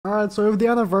Alright, so with the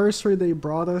anniversary, they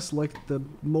brought us like the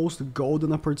most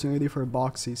golden opportunity for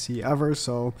box CC ever,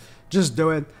 so just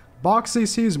do it. Box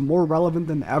CC is more relevant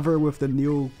than ever with the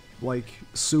new like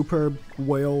super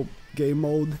whale game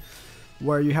mode,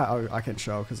 where you have, oh, I can't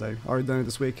show because I already done it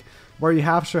this week, where you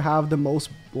have to have the most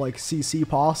like CC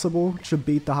possible to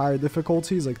beat the higher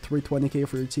difficulties, like 320k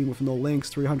for your team with no links,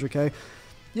 300k.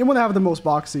 You want to have the most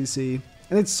box CC,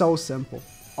 and it's so simple.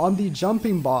 On the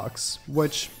jumping box,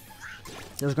 which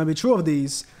there's going to be 2 of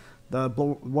these, the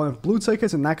one with blue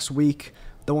tickets, and next week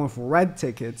the one with red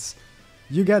tickets,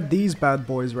 you get these bad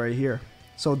boys right here.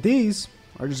 So these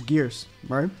are just gears,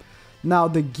 right? Now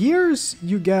the gears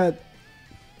you get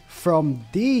from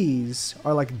these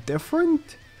are like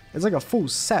different. It's like a full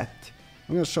set.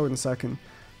 I'm going to show it in a second.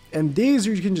 And these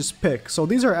you can just pick. So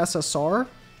these are SSR,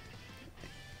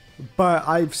 but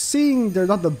I've seen they're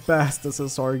not the best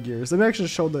SSR gears. Let me actually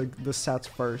show the sets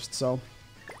first. So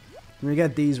we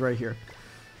get these right here.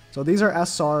 So these are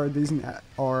SR, these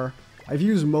are, I've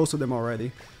used most of them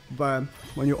already, but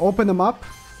when you open them up,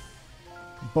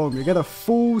 boom, you get a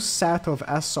full set of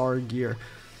SR gear,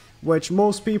 which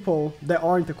most people that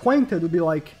aren't acquainted would be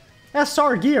like,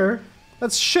 SR gear?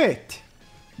 That's shit.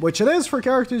 Which it is for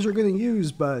characters you're going to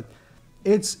use, but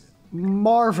it's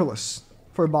marvelous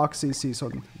for box CC,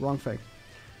 so wrong thing.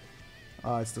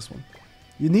 It's this one.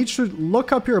 You need to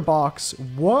look up your box.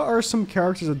 What are some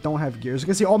characters that don't have gears? You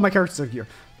can see all my characters have gear.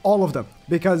 All of them.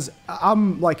 Because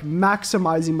I'm like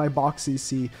maximizing my box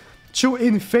CC to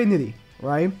infinity,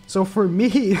 right? So for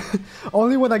me,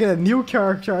 only when I get a new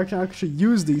character I can actually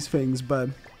use these things.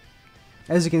 But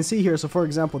as you can see here, so for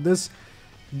example, this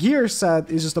gear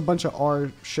set is just a bunch of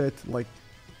R shit like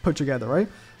put together, right?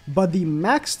 But the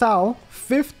maxed out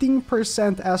 15%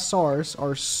 SRs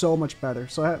are so much better.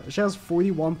 So she has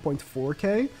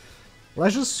 41.4k.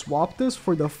 Let's just swap this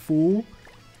for the full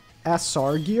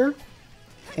SR gear.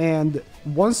 And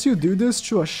once you do this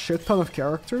to a shit ton of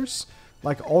characters,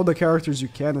 like all the characters you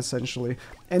can essentially,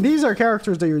 and these are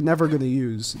characters that you're never going to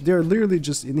use. They're literally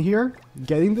just in here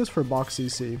getting this for box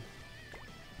CC.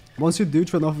 Once you do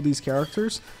to enough of these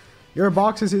characters, your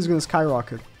box CC is going to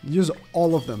skyrocket. Use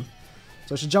all of them.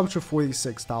 So she jumped to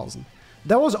 46,000.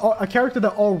 That was a character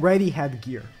that already had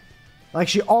gear. Like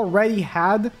she already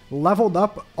had leveled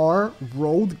up our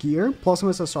rolled gear plus some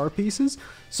SSR pieces.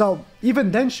 So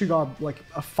even then she got like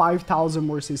a 5,000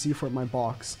 more CC for my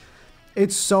box.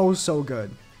 It's so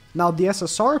good. Now the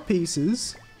SSR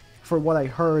pieces, for what I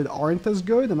heard, aren't as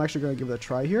good. I'm actually going to give it a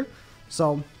try here.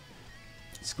 So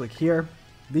let's click here.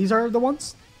 These are the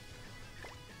ones.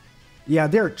 Yeah,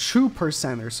 they're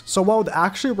 2%ers. So what I would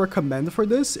actually recommend for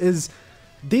this is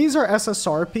these are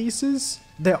SSR pieces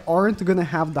that aren't going to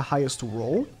have the highest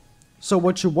roll. So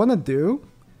what you want to do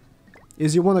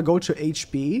is you want to go to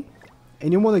HP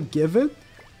and you want to give it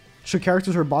to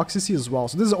characters or box CC as well.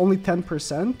 So this is only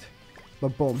 10%,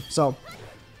 but boom. So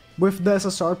with the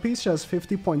SSR piece, she has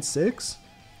 50.6.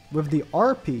 With the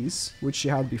R piece, which she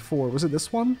had before, was it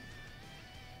this one?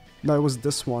 No, it was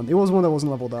this one. It was one that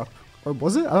wasn't leveled up. Or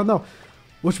was it? I don't know.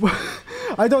 Which one?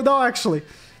 I don't know, actually.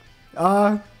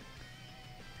 I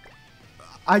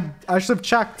should have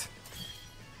checked.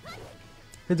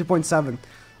 50.7.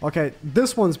 Okay,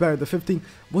 this one's better. The 15.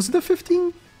 Was it the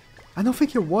 15? I don't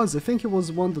think it was. I think it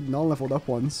was one of the non-leveled up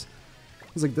ones.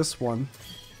 It was like this one.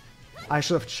 I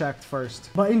should have checked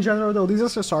first. But in general, though, these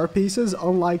SSR pieces,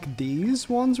 unlike these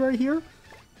ones right here,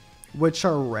 which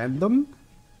are random,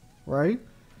 right?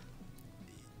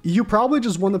 You probably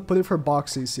just want to put it for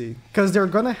box CC, because they're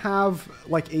gonna have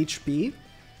like HP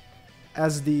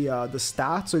as the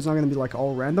stat, so it's not gonna be like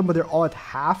all random, but they're all at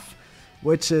half,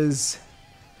 which is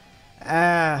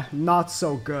not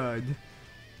so good.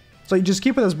 So you just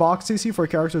keep it as box CC for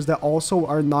characters that also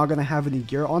are not gonna have any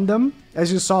gear on them.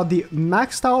 As you saw, the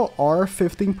maxed out R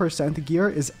 15% gear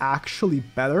is actually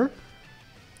better.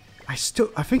 I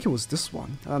think it was this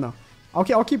one. I don't know.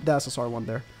 Okay, I'll keep the SSR one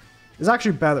there. It's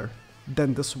actually better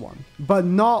than this one, but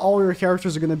not all your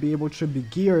characters are going to be able to be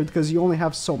geared because you only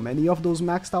have so many of those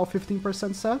maxed out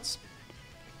 15% sets.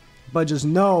 But just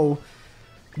know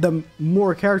the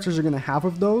more characters you're going to have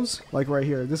of those, like right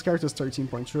here, this character is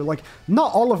 13.2, like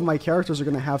not all of my characters are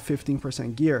going to have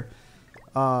 15% gear,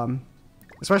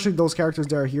 especially those characters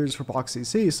that are here just for box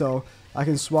CC. So I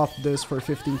can swap this for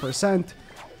 15%,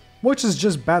 which is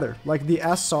just better. Like the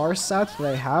SR set that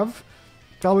I have,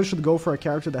 probably should go for a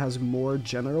character that has more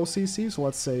general CC. So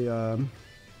let's say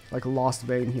like Lost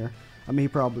Vein here. I mean, he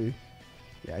probably,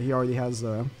 yeah, he already has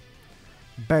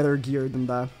better gear than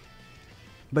that.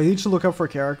 But you need to look up for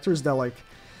characters that like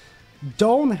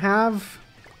don't have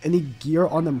any gear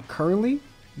on them currently,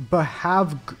 but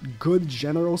have good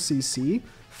general CC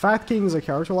Fat King is a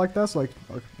character like that, so like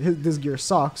this gear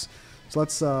sucks. So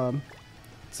let's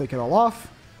take it all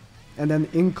off, and then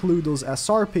include those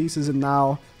SR pieces, and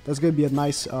now that's going to be a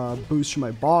nice boost to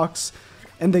my box.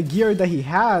 And the gear that he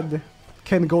had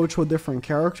can go to a different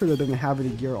character that didn't have any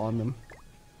gear on them.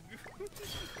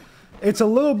 It's a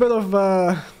little bit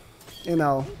of, you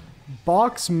know,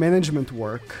 box management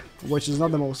work, which is not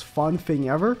the most fun thing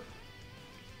ever.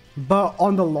 But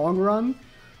on the long run,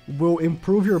 will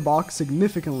improve your box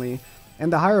significantly.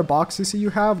 And the higher box CC you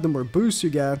have, the more boosts you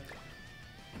get,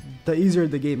 the easier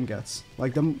the game gets.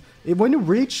 Like when you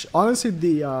reach, honestly,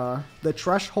 the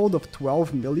threshold of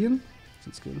 12 million,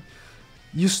 that's good,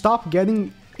 you stop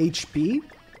getting HP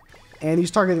and you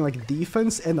start getting like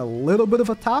defense and a little bit of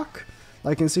attack.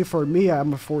 Like you can see for me,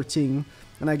 I'm a 14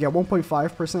 and I get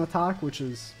 1.5% attack, which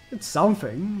is, it's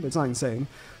something, but it's not insane.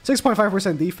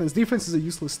 6.5% defense. Defense is a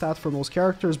useless stat for most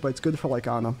characters, but it's good for like,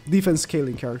 I don't know, defense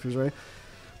scaling characters, right?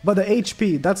 But the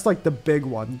HP, that's like the big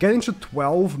one. Getting to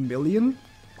 12 million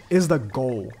is the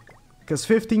goal, because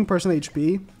 15%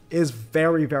 HP is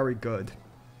very, very good.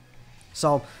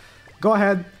 So go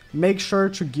ahead, make sure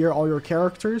to gear all your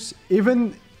characters.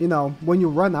 Even, you know, when you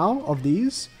run out of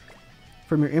these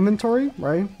from your inventory,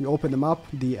 right? You open them up,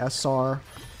 the SR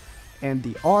and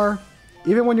the R.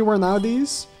 Even when you run out of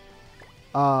these,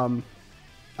 I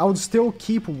would still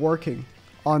keep working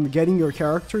on getting your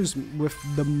characters with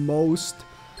the most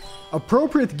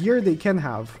appropriate gear they can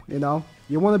have, you know?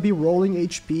 You want to be rolling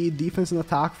HP, defense, and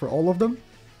attack for all of them.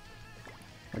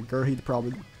 Like Gurhid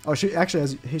probably... Oh, she actually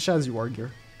has... She has UR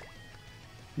gear.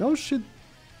 No, she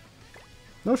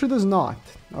does not.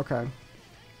 Okay.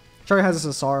 Cherry has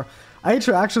SSR. I need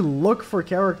to actually look for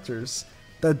characters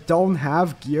that don't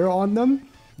have gear on them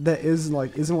that isn't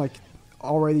like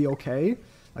already okay.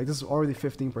 Like this is already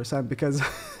 15% because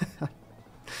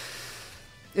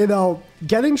you know,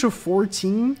 getting to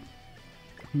 14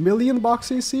 million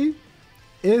box AC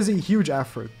is a huge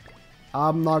effort.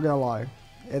 I'm not gonna lie.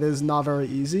 It is not very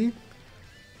easy.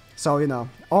 So, you know,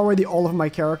 already all of my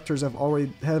characters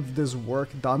have this work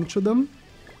done to them.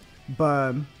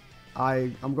 But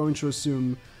I'm going to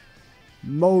assume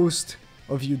most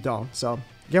of you don't. So,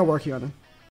 get working on it.